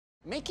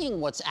Making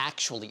what's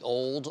actually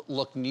old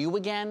look new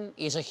again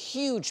is a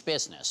huge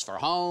business for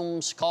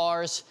homes,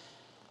 cars,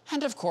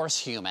 and of course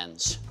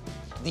humans.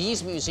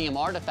 These museum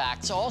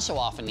artifacts also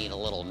often need a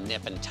little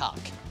nip and tuck.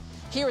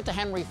 Here at the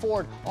Henry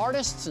Ford,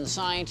 artists and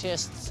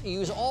scientists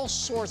use all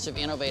sorts of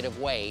innovative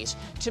ways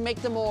to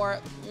make the more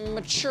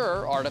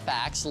mature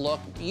artifacts look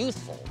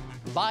youthful,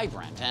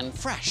 vibrant, and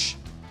fresh.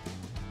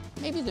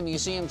 Maybe the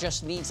museum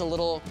just needs a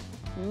little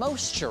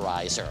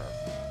moisturizer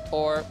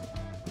or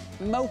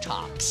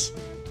Motox.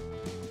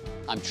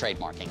 I'm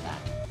trademarking that.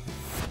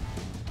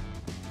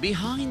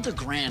 Behind the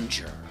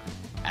grandeur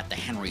at the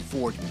Henry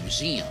Ford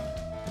Museum,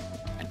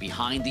 and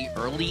behind the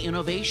early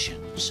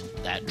innovations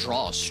that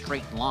draw a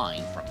straight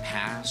line from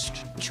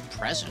past to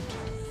present,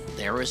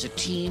 there is a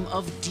team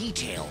of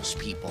details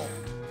people,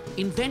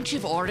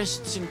 inventive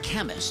artists and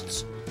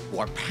chemists who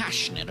are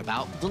passionate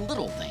about the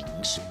little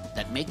things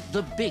that make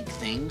the big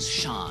things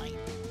shine.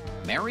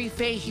 Mary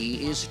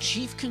Fahey is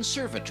Chief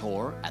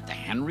Conservator at the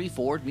Henry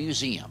Ford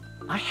Museum.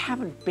 I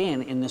haven't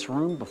been in this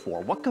room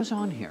before. What goes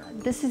on here?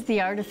 This is the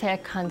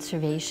Artifact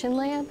Conservation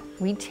Lab.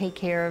 We take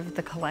care of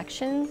the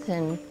collections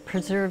and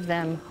preserve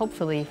them,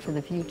 hopefully, for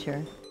the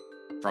future.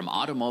 From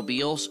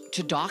automobiles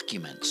to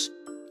documents,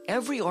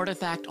 every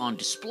artifact on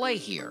display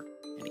here,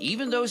 and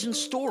even those in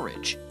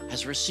storage,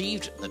 has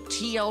received the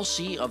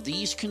TLC of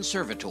these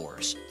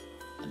conservators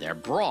and their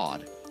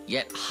broad,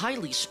 yet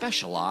highly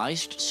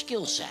specialized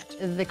skill set.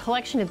 The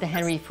collection at the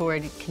Henry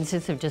Ford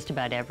consists of just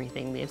about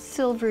everything. We have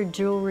silver,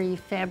 jewelry,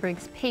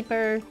 fabrics,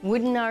 paper,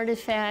 wooden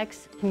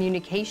artifacts,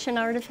 communication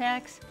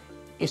artifacts.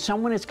 If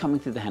someone is coming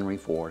through the Henry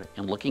Ford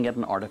and looking at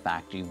an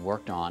artifact you've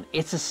worked on,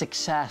 it's a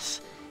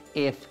success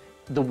if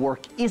the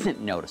work isn't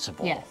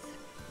noticeable. Yes,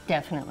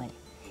 definitely.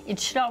 It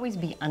should always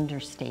be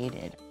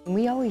understated.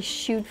 We always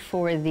shoot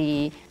for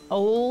the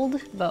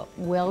old but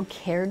well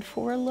cared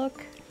for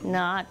look,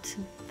 not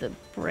the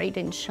bright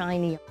and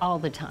shiny all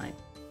the time.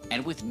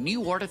 And with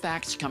new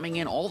artifacts coming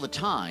in all the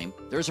time,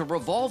 there's a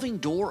revolving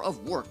door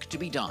of work to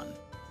be done.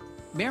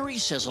 Mary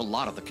says a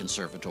lot of the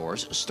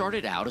conservators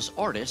started out as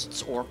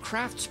artists or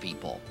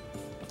craftspeople,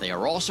 but they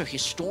are also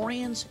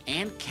historians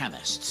and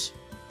chemists.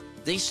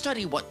 They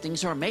study what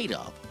things are made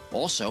of,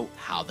 also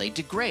how they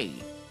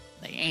degrade.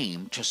 They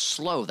aim to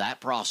slow that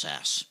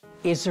process.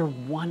 Is there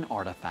one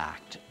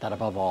artifact that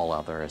above all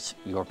others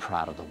you're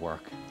proud of the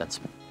work that's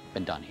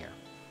been done here?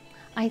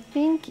 I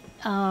think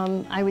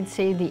I would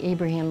say the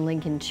Abraham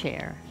Lincoln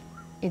chair.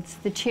 It's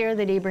the chair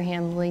that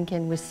Abraham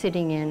Lincoln was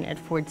sitting in at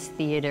Ford's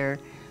Theater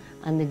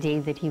on the day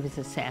that he was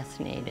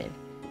assassinated.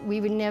 We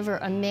would never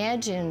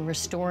imagine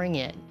restoring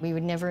it. We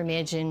would never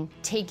imagine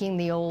taking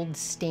the old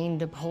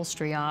stained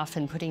upholstery off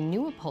and putting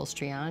new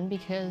upholstery on,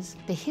 because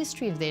the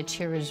history of that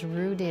chair is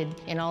rooted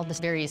in all the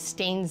various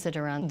stains that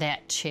are on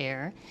that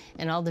chair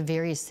and all the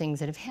various things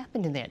that have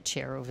happened to that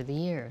chair over the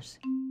years.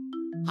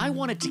 I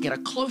wanted to get a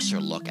closer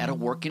look at a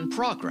work in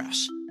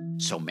progress,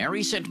 so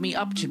Mary sent me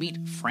up to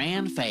meet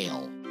Fran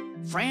Fail.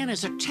 Fran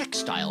is a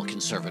textile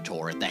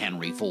conservator at the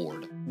Henry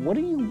Ford. What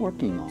are you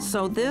working on?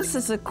 So this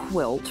is a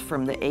quilt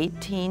from the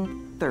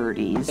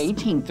 1830s.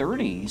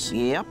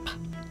 1830s? Yep.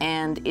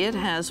 And it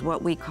has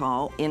what we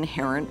call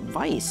inherent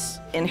vice.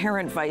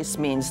 Inherent vice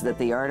means that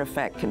the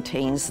artifact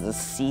contains the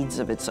seeds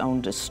of its own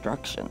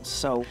destruction.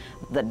 So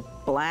the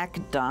black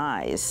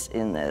dyes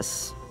in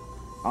this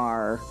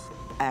are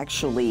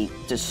actually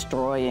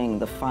destroying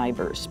the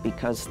fibers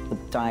because the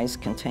dyes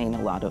contain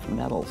a lot of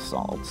metal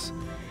salts.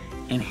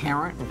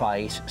 Inherent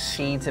vice,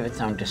 seeds of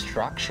its own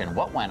destruction.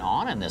 What went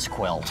on in this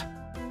quilt?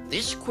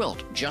 This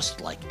quilt,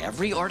 just like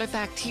every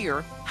artifact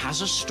here,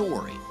 has a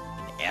story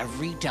in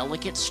every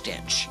delicate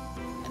stitch.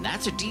 And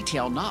that's a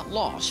detail not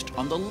lost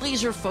on the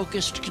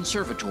laser-focused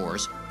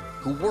conservators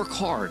who work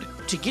hard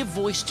to give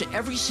voice to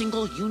every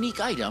single unique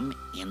item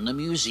in the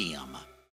museum.